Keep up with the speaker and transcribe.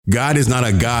God is not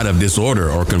a God of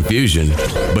disorder or confusion,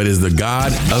 but is the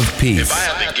God of peace. If I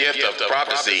have the gift of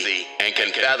prophecy and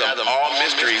can fathom all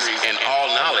mysteries and all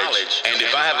knowledge, and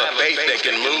if I have a faith that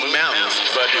can move mountains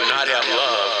but do not have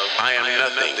love, I am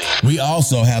nothing. We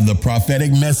also have the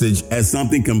prophetic message as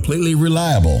something completely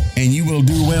reliable, and you will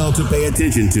do well to pay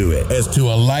attention to it as to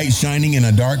a light shining in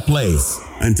a dark place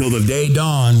until the day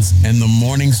dawns and the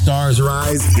morning stars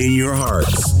rise in your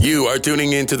hearts. You are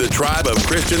tuning into the Tribe of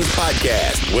Christians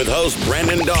podcast with host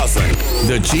Brandon Dawson,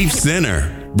 the chief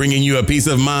sinner, bringing you a peace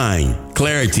of mind,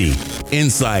 clarity,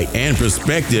 insight, and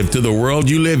perspective to the world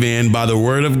you live in by the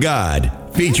word of God,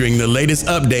 featuring the latest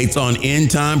updates on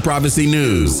end-time prophecy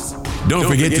news. Don't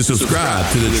forget to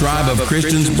subscribe to the Tribe of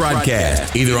Christians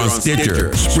broadcast, either on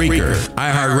Stitcher, Spreaker,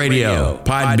 iHeartRadio,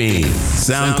 Podbean,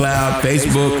 SoundCloud,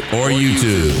 Facebook, or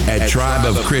YouTube at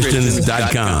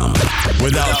tribeofchristians.com.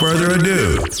 Without further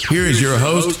ado, here is your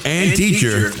host and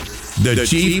teacher, the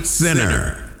Chief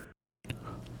Sinner.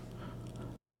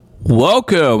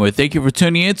 Welcome, and thank you for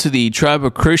tuning in to the Tribe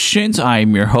of Christians. I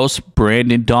am your host,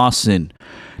 Brandon Dawson.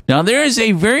 Now, there is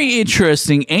a very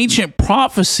interesting ancient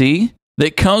prophecy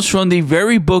that comes from the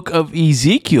very book of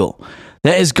Ezekiel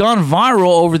that has gone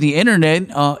viral over the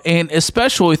internet and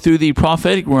especially through the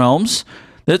prophetic realms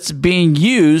that's being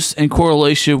used in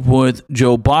correlation with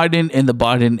Joe Biden and the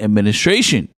Biden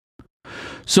administration.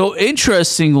 So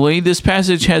interestingly, this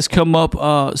passage has come up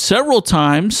several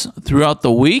times throughout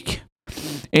the week,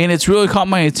 and it's really caught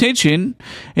my attention,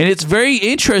 and it's a very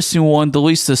interesting one, the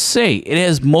least to say. It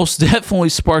has most definitely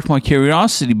sparked my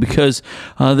curiosity because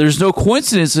there's no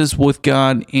coincidences with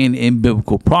God and in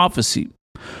biblical prophecy.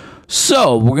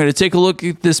 So we're going to take a look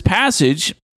at this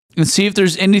passage and see if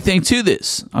there's anything to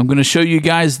this. I'm going to show you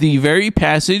guys the very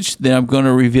passage, then I'm going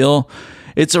to reveal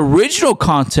its original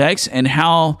context and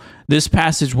how this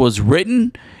passage was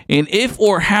written, and if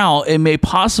or how it may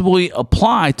possibly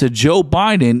apply to Joe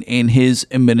Biden and his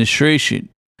administration.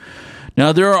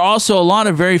 Now, there are also a lot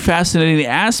of very fascinating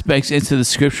aspects into the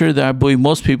scripture that I believe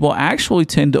most people actually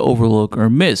tend to overlook or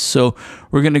miss. So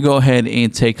we're going to go ahead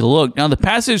and take a look. Now, the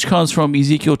passage comes from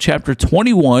Ezekiel chapter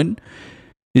 21.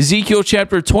 Ezekiel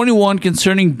chapter 21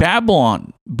 concerning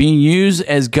Babylon being used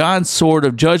as God's sword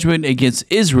of judgment against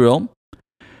Israel.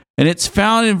 And it's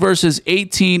found in verses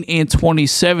 18 and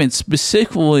 27,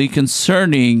 specifically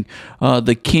concerning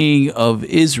the king of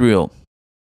Israel.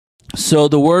 So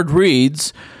the word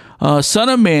reads, Son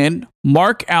of man,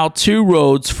 mark out 2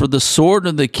 roads for the sword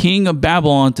of the king of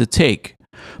Babylon to take,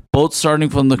 both starting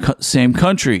from the same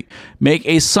country. Make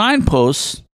a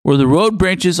signpost where the road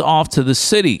branches off to the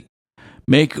city.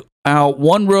 Make out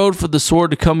 1 road for the sword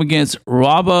to come against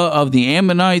Rabbah of the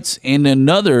Ammonites, and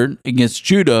another against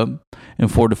Judah, and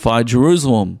fortify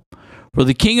Jerusalem. For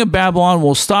the king of Babylon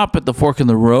will stop at the fork in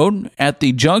the road, at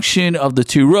the junction of the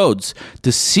 2 roads,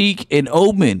 to seek an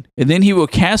omen. And then he will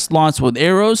cast lots with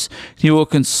arrows, he will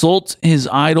consult his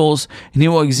idols, and he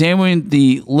will examine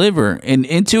the liver. And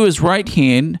into his right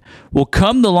hand will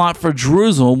come the lot for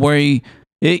Jerusalem, where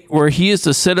he is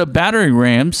to set up battering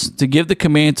rams, to give the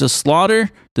command to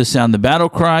slaughter, to sound the battle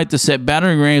cry, to set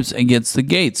battering rams against the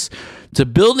gates, to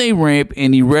build a ramp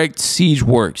and erect siege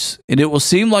works. And it will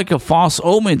seem like a false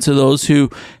omen to those who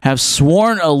have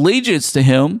sworn allegiance to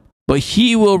him, but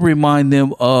he will remind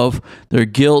them of their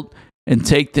guilt and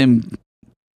take them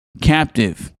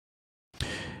captive.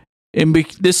 And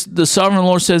the sovereign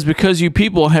Lord says, because you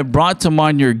people have brought to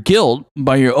mind your guilt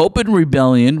by your open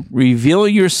rebellion,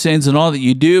 revealing your sins and all that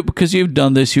you do, because you have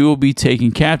done this, you will be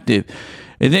taken captive.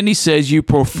 And then he says, you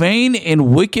profane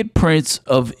and wicked prince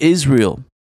of Israel,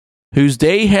 whose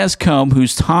day has come,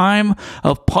 whose time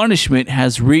of punishment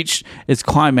has reached its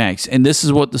climax. And this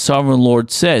is what the sovereign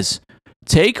Lord says.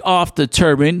 Take off the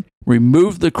turban,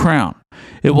 remove the crown.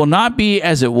 It will not be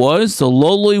as it was. The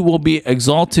lowly will be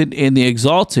exalted, and the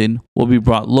exalted will be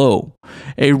brought low.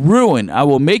 A ruin, I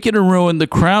will make it a ruin. The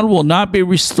crown will not be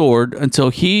restored until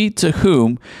he to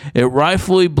whom it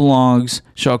rightfully belongs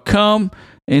shall come,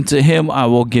 and to him I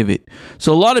will give it.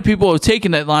 So a lot of people have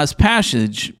taken that last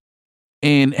passage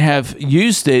and have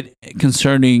used it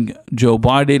concerning Joe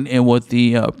Biden and what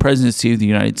the presidency of the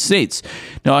United States.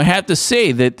 Now, I have to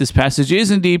say that this passage is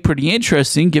indeed pretty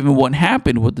interesting, given what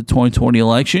happened with the 2020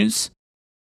 elections,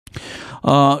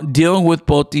 dealing with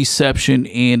both deception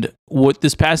and what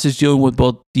this passage dealing with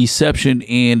both deception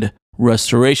and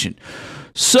restoration.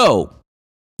 So,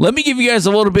 let me give you guys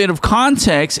a little bit of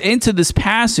context into this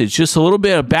passage, just a little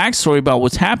bit of backstory about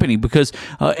what's happening, because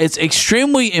it's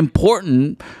extremely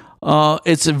important.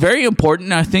 It's very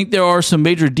important. I think there are some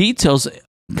major details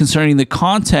concerning the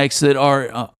context that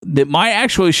are that might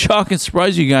actually shock and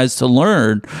surprise you guys to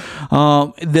learn,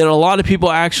 that a lot of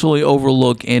people actually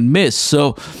overlook and miss.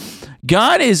 So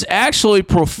God is actually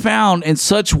profound in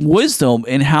such wisdom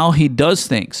in how he does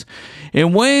things.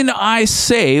 And when I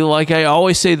say, like I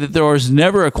always say, that there is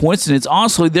never a coincidence,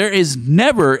 honestly, there is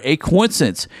never a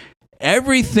coincidence.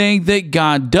 Everything that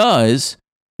God does,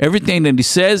 everything that he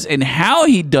says and how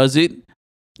he does it,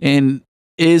 and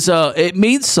it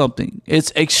means something.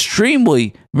 It's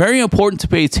extremely, very important to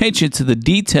pay attention to the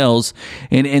details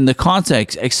and in the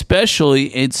context,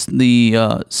 especially it's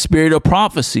the spirit of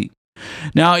prophecy.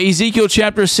 Now, Ezekiel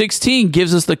chapter 16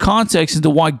 gives us the context into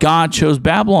why God chose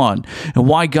Babylon and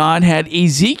why God had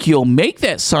Ezekiel make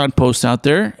that signpost out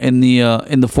there in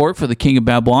the fort for the king of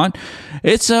Babylon.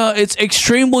 It's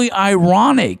extremely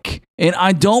ironic, and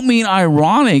I don't mean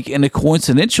ironic in a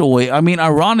coincidental way. I mean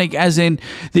ironic as in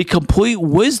the complete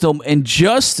wisdom and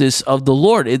justice of the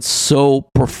Lord. It's so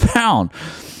profound.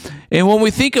 And when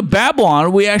we think of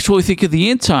Babylon, we actually think of the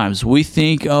end times. We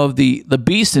think of the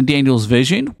beast in Daniel's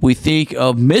vision. We think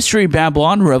of Mystery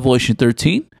Babylon, Revelation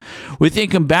 13. We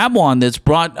think of Babylon that's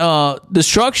brought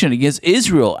destruction against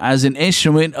Israel as an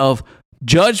instrument of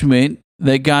judgment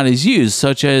that God has used,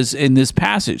 such as in this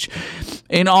passage.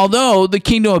 And although the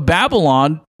kingdom of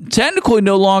Babylon technically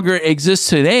no longer exists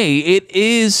today, it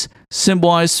is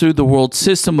symbolized through the world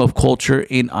system of culture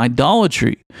and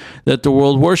idolatry that the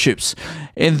world worships.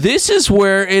 And this is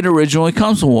where it originally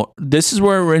comes from. This is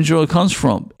where it originally comes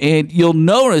from. And you'll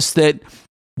notice that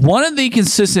one of the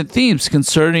consistent themes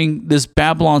concerning this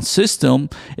Babylon system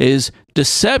is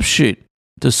deception,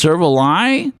 to serve a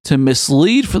lie, to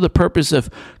mislead for the purpose of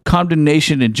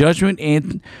condemnation and judgment,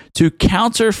 and to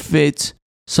counterfeit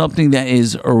something that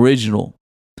is original.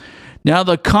 Now,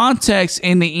 the context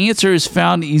and the answer is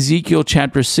found in Ezekiel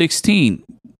chapter 16,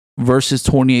 verses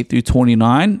 28 through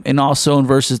 29, and also in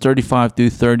verses 35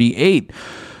 through 38.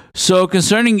 So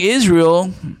concerning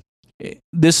Israel,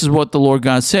 this is what the Lord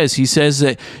God says. He says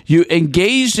that you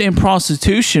engaged in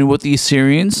prostitution with the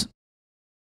Assyrians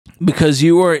because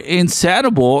you were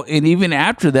insatiable, and even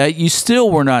after that, you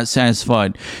still were not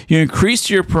satisfied. You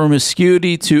increased your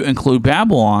promiscuity to include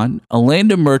Babylon, a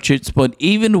land of merchants, but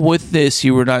even with this,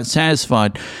 you were not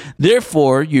satisfied.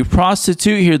 Therefore, you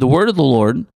prostitute, hear the word of the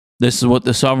Lord. This is what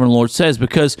the sovereign Lord says,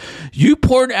 because you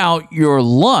poured out your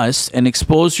lust and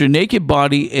exposed your naked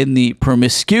body in the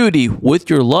promiscuity with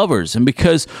your lovers, and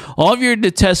because all of your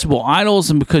detestable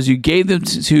idols, and because you gave them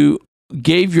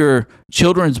gave your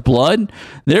children's blood.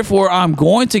 Therefore, I'm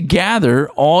going to gather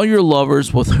all your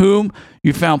lovers with whom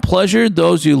you found pleasure,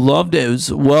 those you loved as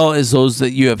well as those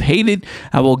that you have hated.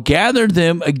 I will gather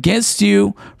them against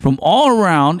you from all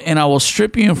around, and I will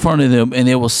strip you in front of them, and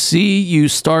they will see you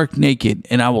stark naked.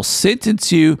 And I will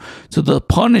sentence you to the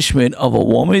punishment of a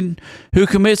woman who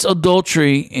commits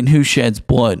adultery and who sheds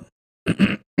blood.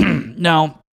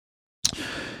 Now,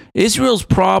 Israel's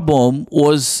problem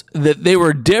was that they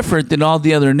were different than all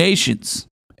the other nations.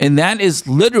 And that is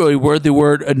literally where the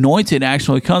word anointed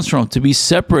actually comes from, to be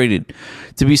separated,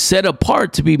 to be set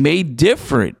apart, to be made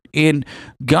different. And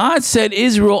God set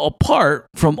Israel apart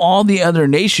from all the other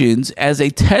nations as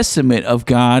a testament of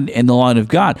God and the line of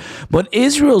God. But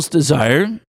Israel's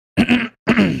desire,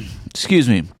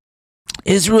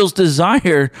 Israel's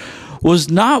desire was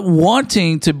not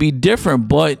wanting to be different,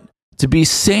 but to be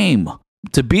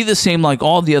the same like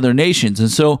all the other nations.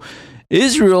 And so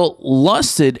Israel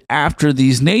lusted after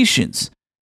these nations,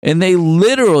 and they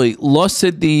literally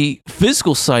lusted the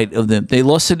physical side of them. They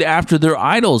lusted after their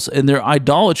idols and their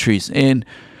idolatries, and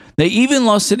they even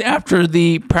lusted after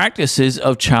the practices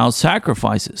of child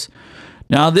sacrifices.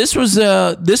 Now, this was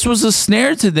a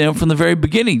snare to them from the very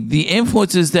beginning. The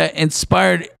influences that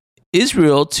inspired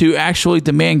Israel to actually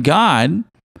demand God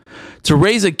to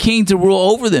raise a king to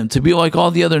rule over them, to be like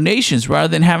all the other nations, rather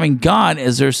than having God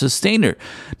as their sustainer.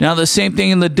 Now, the same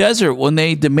thing in the desert when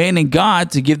they demanded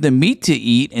God to give them meat to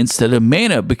eat instead of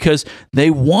manna, because they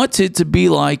wanted to be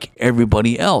like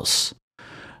everybody else.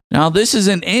 Now, this is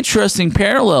an interesting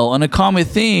parallel and a common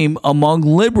theme among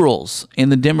liberals in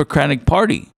the Democratic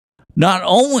Party. Not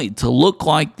only to look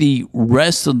like the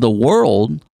rest of the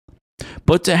world,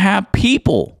 but to have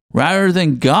people rather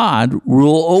than God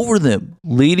rule over them,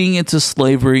 leading into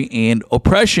slavery and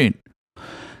oppression.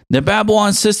 The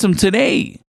Babylon system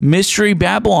today, Mystery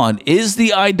Babylon, is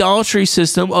the idolatry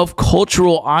system of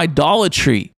cultural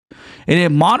idolatry. And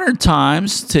in modern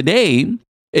times today,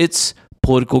 it's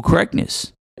political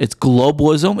correctness. It's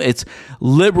globalism, it's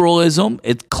liberalism,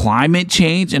 it's climate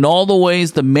change, and all the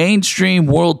ways the mainstream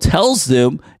world tells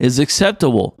them is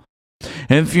acceptable.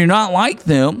 And if you're not like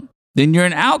them, then you're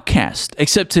an outcast.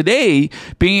 Except today,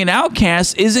 being an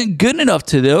outcast isn't good enough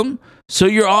to them. So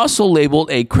you're also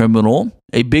labeled a criminal,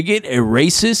 a bigot, a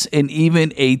racist, and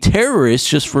even a terrorist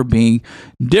just for being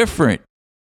different.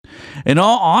 In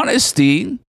all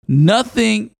honesty,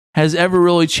 nothing has ever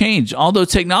really changed. Although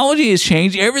technology has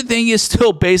changed, everything is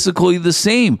still basically the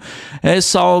same. As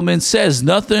Solomon says,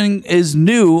 nothing is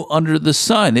new under the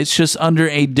sun. It's just under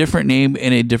a different name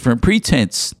and a different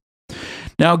pretense.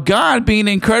 Now, God, being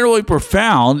incredibly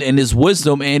profound in his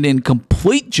wisdom and in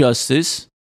complete justice,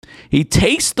 he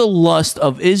takes the lust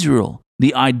of Israel,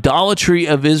 the idolatry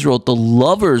of Israel, the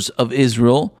lovers of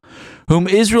Israel, whom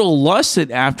Israel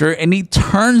lusted after, and he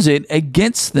turns it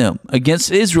against them,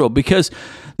 against Israel, because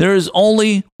there is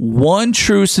only one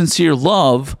true, sincere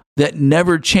love that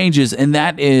never changes, and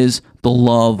that is the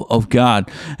love of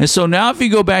God. And so now if you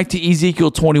go back to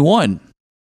Ezekiel 21,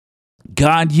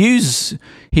 God uses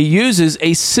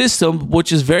a system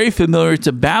which is very familiar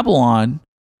to Babylon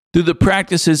through the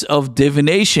practices of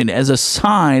divination as a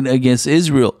sign against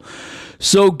Israel.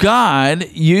 So God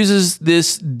uses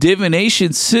this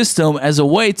divination system as a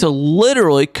way to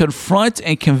literally confront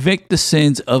and convict the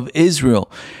sins of Israel.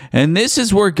 And this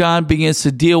is where God begins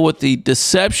to deal with the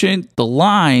deception, the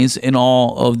lies, and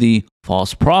all of the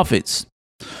false prophets.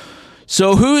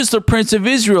 So who is the Prince of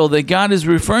Israel that God is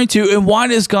referring to, and why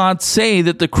does God say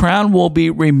that the crown will be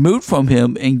removed from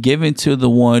him and given to the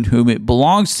one whom it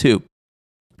belongs to?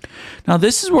 Now,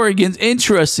 this is where it gets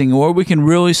interesting, where we can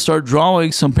really start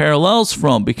drawing some parallels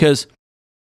from, because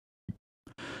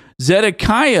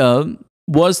Zedekiah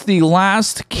was the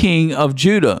last king of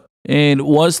Judah and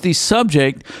was the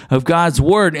subject of God's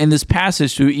word in this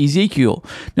passage through Ezekiel.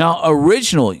 Now,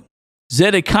 originally,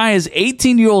 Zedekiah's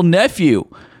 18-year-old nephew,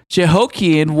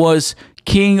 Jehoiakim, was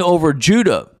king over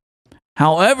Judah.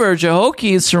 However,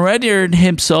 Jehoiakim surrendered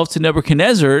himself to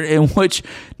Nebuchadnezzar, in which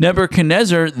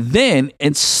Nebuchadnezzar then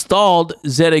installed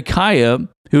Zedekiah,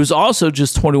 who was also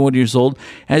just 21 years old,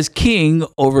 as king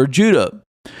over Judah.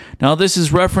 Now, this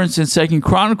is referenced in 2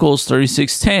 Chronicles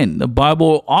 36:10. The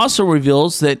Bible also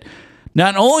reveals that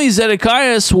not only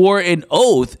Zedekiah swore an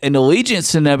oath and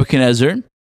allegiance to Nebuchadnezzar,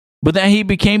 but that he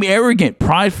became arrogant,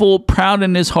 prideful, proud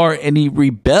in his heart, and he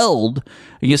rebelled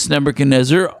against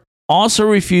Nebuchadnezzar, also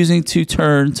refusing to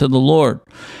turn to the Lord.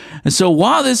 And so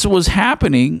while this was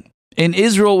happening, and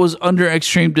Israel was under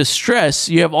extreme distress,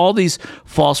 you have all these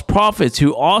false prophets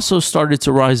who also started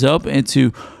to rise up and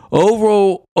to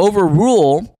overrule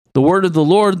the word of the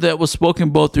Lord that was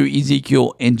spoken both through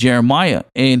Ezekiel and Jeremiah,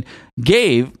 and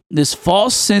gave this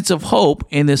false sense of hope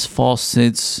and this false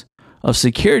sense of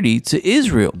security to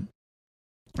Israel.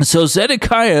 So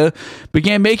Zedekiah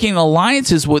began making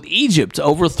alliances with Egypt to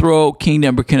overthrow King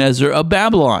Nebuchadnezzar of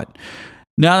Babylon.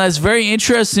 Now, that's very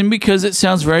interesting because it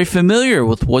sounds very familiar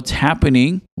with what's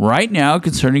happening right now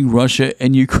concerning Russia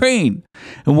and Ukraine.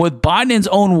 And with Biden's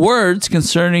own words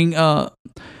concerning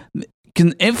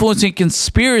influencing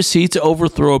conspiracy to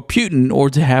overthrow Putin or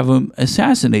to have him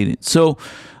assassinated. So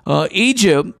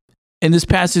Egypt, in this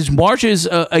passage, marches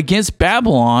against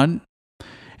Babylon,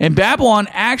 and Babylon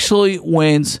actually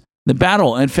wins the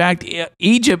battle. In fact,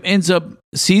 Egypt ends up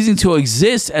ceasing to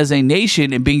exist as a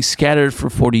nation and being scattered for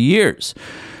 40 years.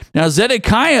 Now,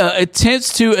 Zedekiah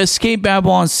attempts to escape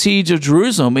Babylon's siege of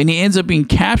Jerusalem, and he ends up being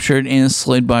captured and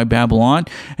enslaved by Babylon.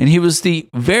 And he was the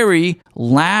very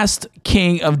last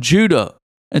king of Judah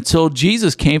until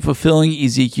Jesus came, fulfilling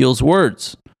Ezekiel's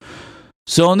words.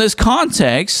 So in this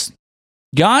context,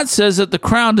 God says that the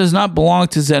crown does not belong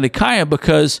to Zedekiah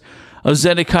because of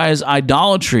Zedekiah's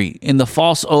idolatry and the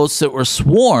false oaths that were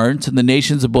sworn to the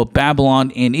nations of both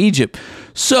Babylon and Egypt.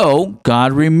 So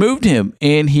God removed him,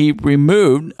 and he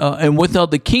removed and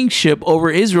withheld the kingship over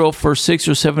Israel for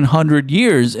 600 or 700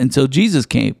 years until Jesus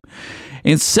came.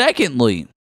 And secondly,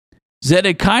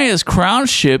 Zedekiah's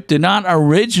crownship did not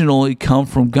originally come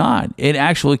from God. It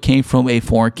actually came from a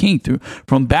foreign king,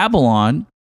 from Babylon.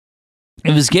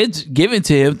 It was given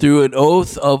to him through an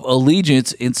oath of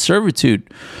allegiance and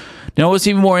servitude. Now, what's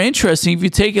even more interesting, if you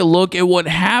take a look at what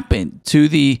happened to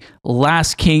the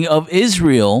last king of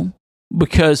Israel,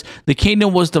 because the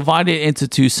kingdom was divided into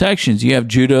two sections. You have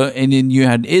Judah, and then you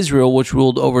had Israel, which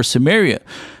ruled over Samaria.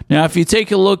 Now, if you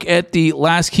take a look at the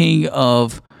last king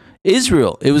of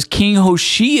Israel, it was King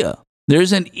Hoshea.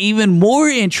 There's an even more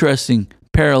interesting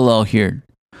parallel here.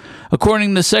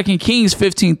 According to 2 Kings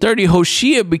 15:30,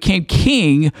 Hoshea became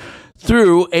king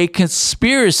through a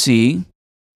conspiracy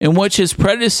in which his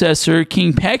predecessor,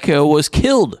 King Pekah, was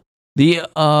killed. The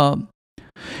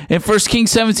And 1 Kings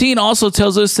 17 also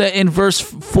tells us that in verse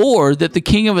 4 that the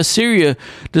king of Assyria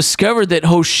discovered that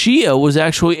Hoshea was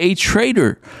actually a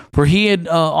traitor, for he had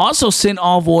also sent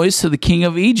envoys to the king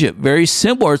of Egypt, very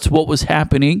similar to what was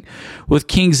happening with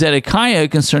King Zedekiah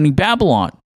concerning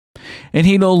Babylon. And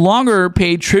he no longer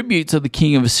paid tribute to the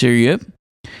king of Assyria,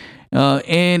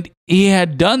 and he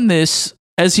had done this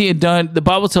as he had done, the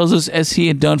Bible tells us, as he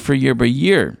had done for year by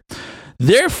year.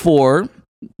 Therefore,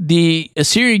 the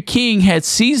Assyrian king had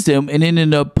seized him and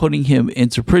ended up putting him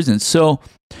into prison. So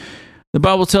the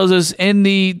Bible tells us in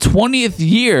the 20th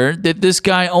year that this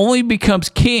guy only becomes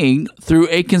king through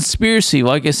a conspiracy,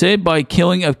 like I said, by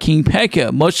killing of King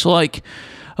Pekah. Much like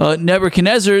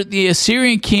Nebuchadnezzar, the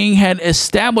Assyrian king had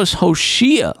established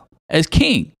Hoshea as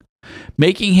king,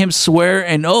 making him swear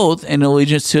an oath and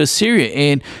allegiance to Assyria,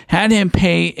 and had him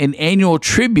pay an annual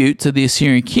tribute to the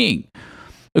Assyrian king.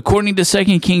 According to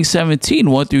 2 Kings 17,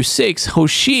 1-6,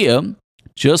 Hoshea,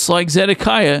 just like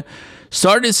Zedekiah,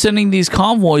 started sending these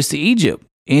convoys to Egypt,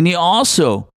 and he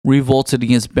also revolted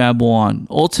against Babylon.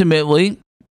 Ultimately,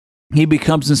 he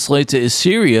becomes enslaved to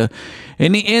Assyria,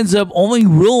 and he ends up only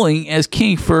ruling as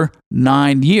king for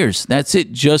 9 years. That's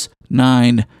it, just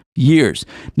 9 years.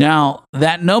 Now,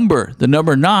 that number, the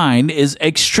number 9, is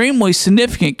extremely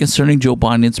significant concerning Joe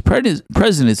Biden's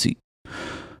presidency.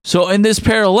 So in this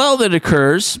parallel that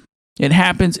occurs, it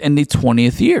happens in the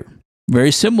 20th year.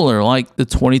 Very similar, like the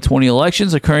 2020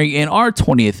 elections occurring in our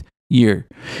 20th year.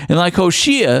 And like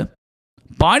Hoshea,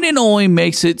 Biden only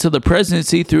makes it to the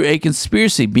presidency through a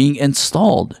conspiracy, being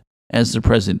installed as the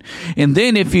president. And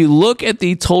then if you look at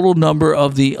the total number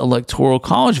of the Electoral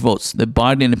College votes that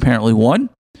Biden apparently won,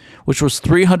 which was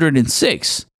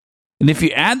 306, and if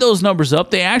you add those numbers up,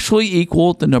 they actually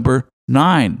equal the number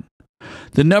 9.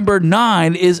 The number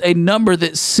 9 is a number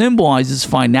that symbolizes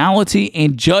finality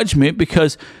and judgment,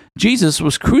 because Jesus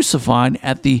was crucified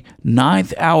at the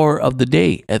 9th hour of the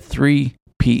day at 3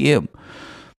 p.m.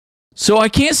 So I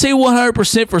can't say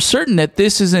 100% for certain that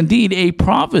this is indeed a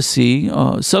prophecy,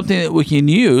 something that we can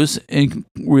use in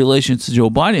relation to Joe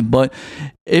Biden. But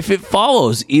if it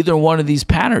follows either one of these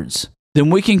patterns, then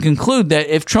we can conclude that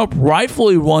if Trump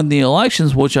rightfully won the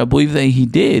elections, which I believe that he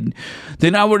did,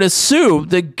 then I would assume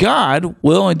that God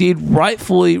will indeed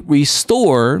rightfully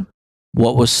restore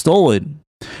what was stolen.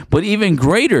 But even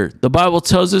greater, the Bible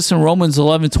tells us in Romans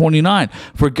 11:29,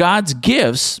 for God's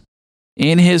gifts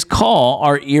in his call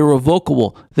are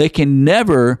irrevocable. They can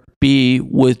never be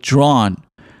withdrawn.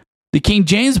 The King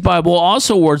James Bible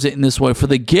also words it in this way, for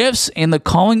the gifts and the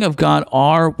calling of God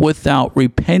are without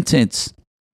repentance.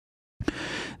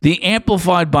 The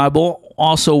Amplified Bible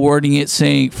also wording it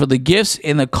saying, for the gifts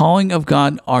and the calling of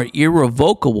God are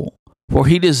irrevocable, for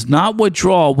he does not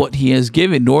withdraw what he has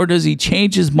given, nor does he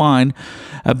change his mind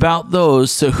about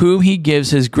those to whom he gives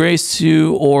his grace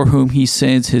to or whom he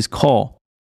sends his call.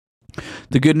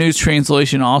 The Good News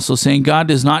Translation also saying, God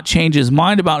does not change his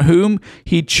mind about whom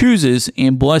he chooses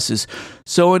and blesses.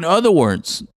 So in other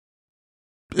words,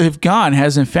 if God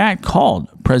has in fact called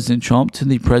President Trump to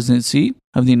the presidency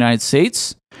of the United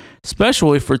States,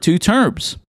 especially for 2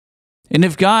 terms, and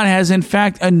if God has in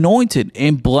fact anointed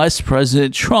and blessed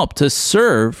President Trump to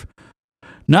serve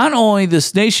not only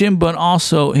this nation, but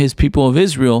also his people of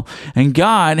Israel, and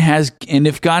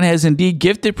if God has indeed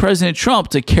gifted President Trump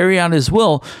to carry out his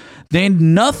will,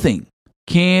 then nothing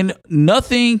can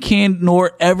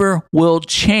nor ever will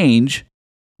change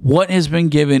what has been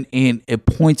given and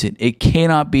appointed. It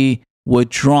cannot be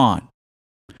withdrawn.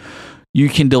 You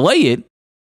can delay it,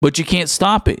 but you can't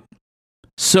stop it.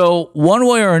 So one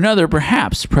way or another,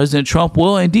 perhaps President Trump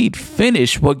will indeed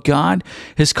finish what God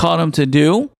has called him to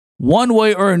do, one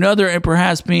way or another, and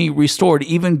perhaps being restored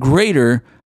even greater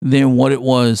than what it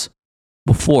was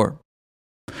before.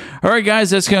 All right, guys,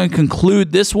 that's going to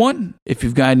conclude this one. If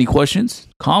you've got any questions,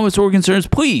 comments, or concerns,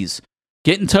 please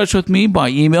get in touch with me by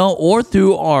email or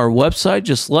through our website.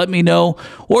 Just let me know,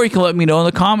 or you can let me know in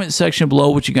the comment section below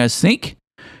what you guys think.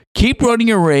 Keep running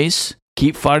your race.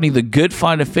 Keep fighting the good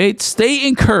fight of faith. Stay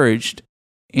encouraged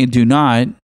and do not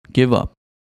give up.